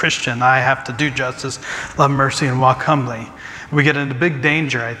a Christian. I have to do justice, love mercy, and walk humbly. We get into big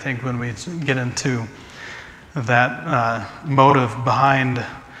danger, I think, when we get into that motive behind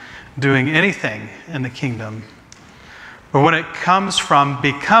doing anything in the kingdom. But when it comes from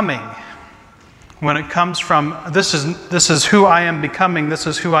becoming, when it comes from, this is who I am becoming, this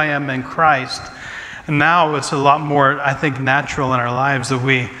is who I am in Christ. And now it's a lot more, I think, natural in our lives that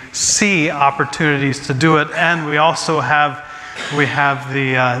we see opportunities to do it, and we also have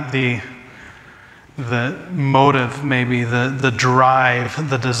the motive, maybe the drive,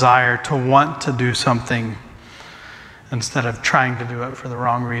 the desire to want to do something instead of trying to do it for the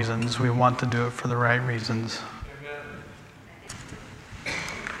wrong reasons. We want to do it for the right reasons.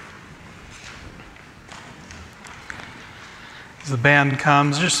 As the band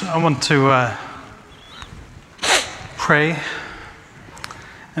comes, I want to pray.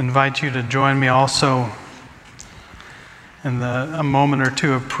 Invite you to join me also in a moment or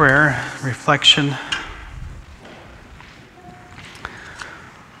two of prayer, reflection.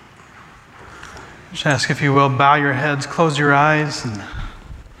 Just ask, if you will, bow your heads, close your eyes, and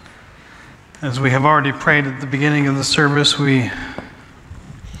as we have already prayed at the beginning of the service, we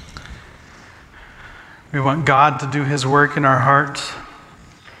want God to do his work in our hearts.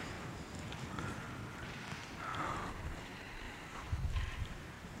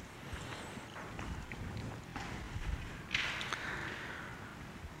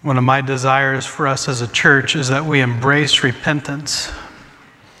 One of my desires for us as a church is that we embrace repentance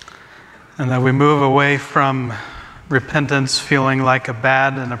and that we move away from repentance feeling like a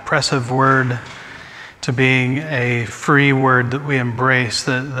bad and oppressive word to being a free word that we embrace,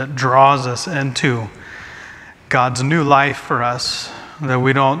 that draws us into God's new life for us, that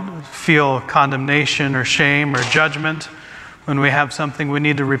we don't feel condemnation or shame or judgment when we have something we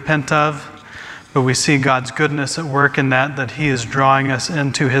need to repent of, but we see God's goodness at work in that he is drawing us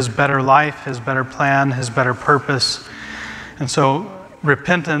into his better life, his better plan, his better purpose. And so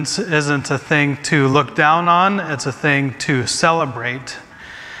repentance isn't a thing to look down on, it's a thing to celebrate,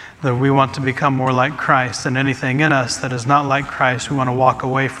 that we want to become more like Christ, and anything in us that is not like Christ we want to walk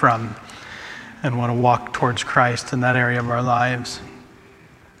away from and want to walk towards Christ in that area of our lives.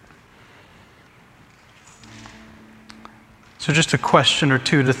 So just a question or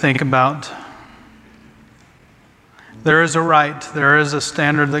two to think about. There is a right, there is a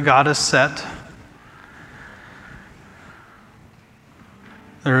standard that God has set.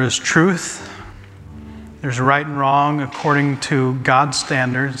 There is truth, There's right and wrong according to God's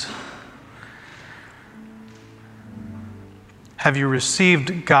standards. Have you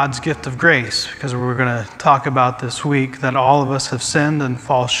received God's gift of grace? Because we're going to talk about this week that all of us have sinned and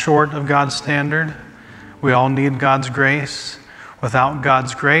fall short of God's standard. We all need God's grace. Without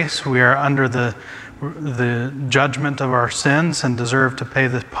God's grace, we are under the judgment of our sins and deserve to pay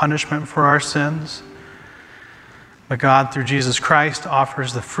the punishment for our sins. But God, through Jesus Christ,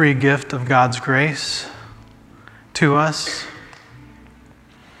 offers the free gift of God's grace to us.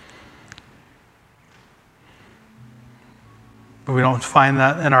 But we don't find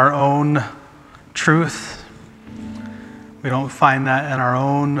that in our own truth. We don't find that in our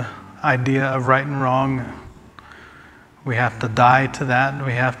own idea of right and wrong. We have to die to that.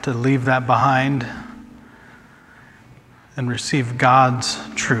 We have to leave that behind and receive God's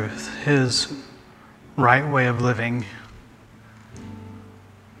truth, His right way of living.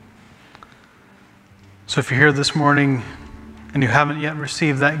 So if you're here this morning and you haven't yet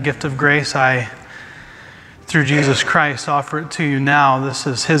received that gift of grace, I, through Jesus Christ, offer it to you now. This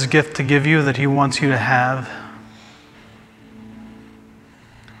is His gift to give you that He wants you to have.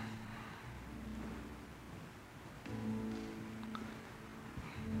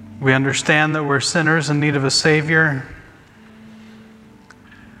 We understand that we're sinners in need of a Savior.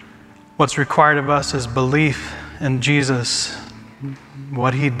 What's required of us is belief in Jesus,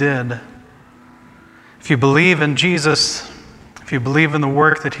 what He did. If you believe in Jesus, if you believe in the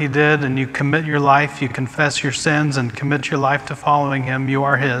work that He did and you commit your life, you confess your sins and commit your life to following Him, you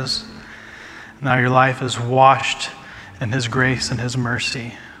are His. Now your life is washed in His grace and His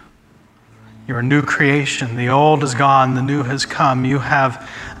mercy. You're a new creation. The old is gone, the new has come. You have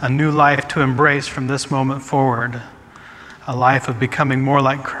a new life to embrace from this moment forward, a life of becoming more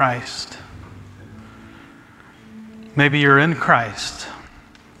like Christ. Maybe you're in Christ,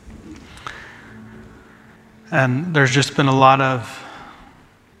 and there's just been a lot of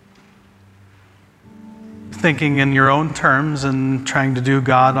thinking in your own terms and trying to do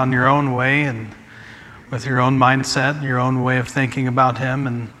God on your own way and with your own mindset, your own way of thinking about Him.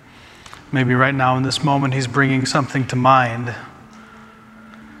 And maybe right now in this moment He's bringing something to mind,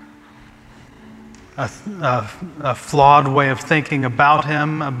 a flawed way of thinking about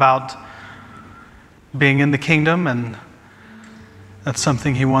Him, about being in the kingdom, and that's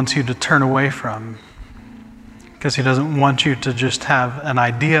something He wants you to turn away from. Because He doesn't want you to just have an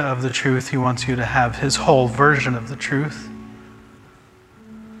idea of the truth. He wants you to have His whole version of the truth.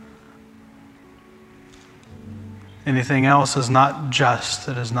 Anything else is not just.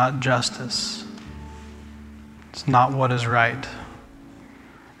 It is not justice. It's not what is right.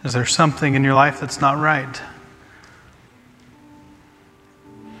 Is there something in your life that's not right?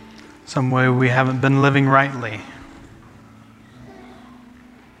 Some way we haven't been living rightly.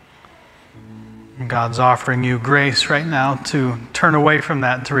 God's offering you grace right now to turn away from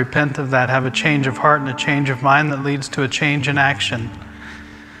that, to repent of that, have a change of heart and a change of mind that leads to a change in action.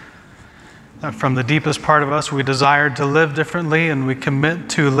 From the deepest part of us, we desire to live differently, and we commit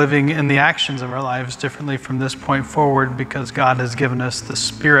to living in the actions of our lives differently from this point forward, because God has given us the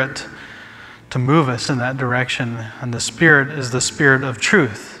Spirit to move us in that direction. And the Spirit is the Spirit of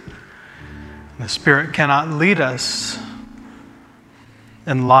truth. The Spirit cannot lead us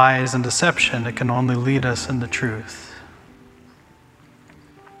in lies and deception. It can only lead us in the truth.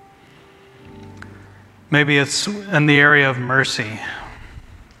 Maybe it's in the area of mercy.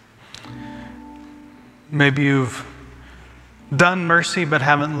 Maybe you've done mercy but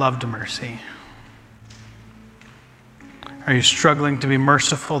haven't loved mercy. Are you struggling to be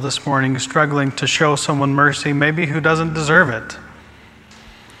merciful this morning, struggling to show someone mercy, maybe who doesn't deserve it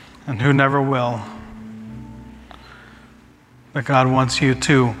and who never will? But God wants you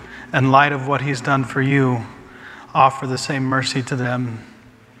to, in light of what He's done for you, offer the same mercy to them.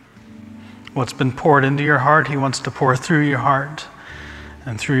 What's been poured into your heart, He wants to pour through your heart.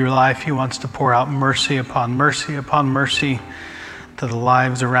 And through your life, He wants to pour out mercy upon mercy upon mercy to the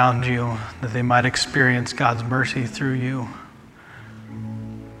lives around you, that they might experience God's mercy through you.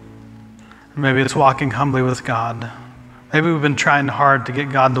 Or maybe it's walking humbly with God. Maybe we've been trying hard to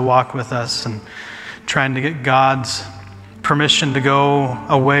get God to walk with us and trying to get God's permission to go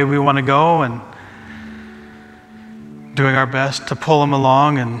a way we want to go and doing our best to pull Him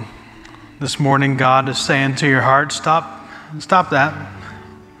along. And this morning, God is saying to your heart, stop that.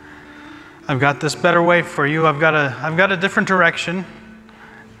 I've got this better way for you. I've got a different direction.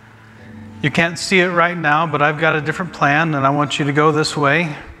 You can't see it right now, but I've got a different plan, and I want you to go this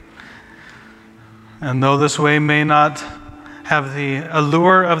way. And though this way may not have the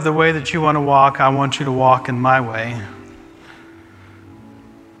allure of the way that you want to walk, I want you to walk in my way.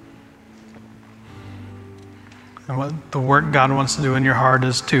 And what the work God wants to do in your heart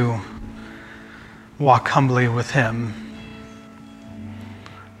is to walk humbly with Him.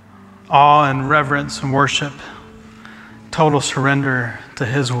 Awe and reverence and worship, total surrender to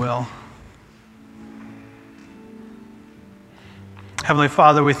His will. Heavenly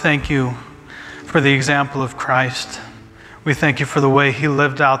Father, we thank you for the example of Christ. We thank you for the way He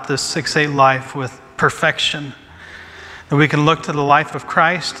lived out this 6-8 life with perfection. That we can look to the life of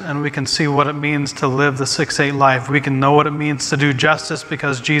Christ and we can see what it means to live the 6-8 life. We can know what it means to do justice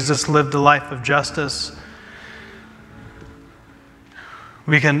because Jesus lived a life of justice.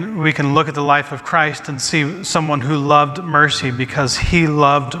 We can look at the life of Christ and see someone who loved mercy because He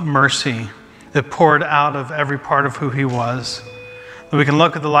loved mercy. It poured out of every part of who He was. We can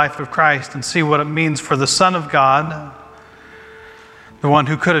look at the life of Christ and see what it means for the Son of God, the one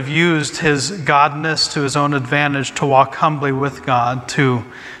who could have used His godness to His own advantage to walk humbly with God, to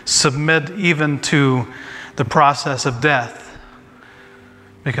submit even to the process of death,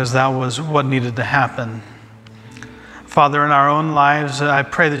 because that was what needed to happen. Father, in our own lives, I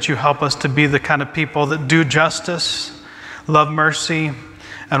pray that you help us to be the kind of people that do justice, love mercy,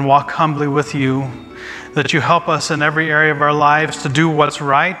 and walk humbly with you. That you help us in every area of our lives to do what's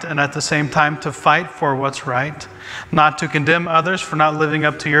right and at the same time to fight for what's right. Not to condemn others for not living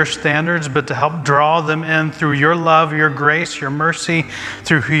up to your standards, but to help draw them in through your love, your grace, your mercy,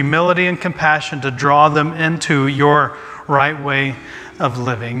 through humility and compassion, to draw them into your right way of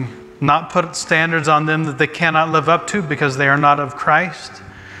living. Not put standards on them that they cannot live up to because they are not of Christ,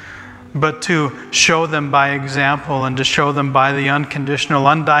 but to show them by example and to show them by the unconditional,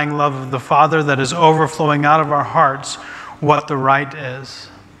 undying love of the Father that is overflowing out of our hearts what the right is.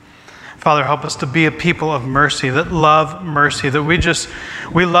 Father, help us to be a people of mercy, that love mercy, that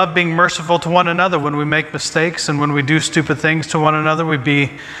we love being merciful to one another when we make mistakes and when we do stupid things to one another. We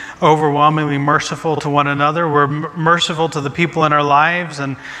be overwhelmingly merciful to one another. We're merciful to the people in our lives,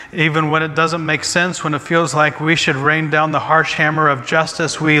 and even when it doesn't make sense, when it feels like we should rain down the harsh hammer of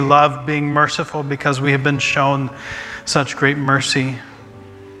justice, we love being merciful because we have been shown such great mercy.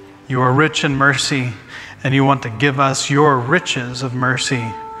 You are rich in mercy, and you want to give us your riches of mercy.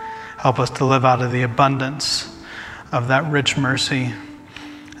 Help us to live out of the abundance of that rich mercy.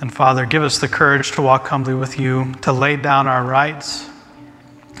 And Father, give us the courage to walk humbly with you, to lay down our rights,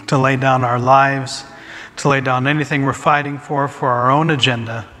 to lay down our lives, to lay down anything we're fighting for our own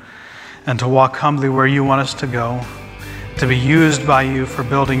agenda, and to walk humbly where you want us to go, to be used by you for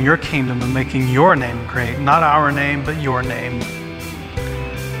building your kingdom and making your name great, not our name, but your name.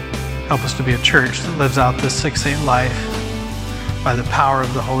 Help us to be a church that lives out this 6-8 life by the power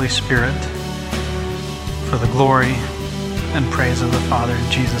of the Holy Spirit, for the glory and praise of the Father.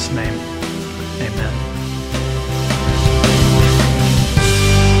 In Jesus' name, amen.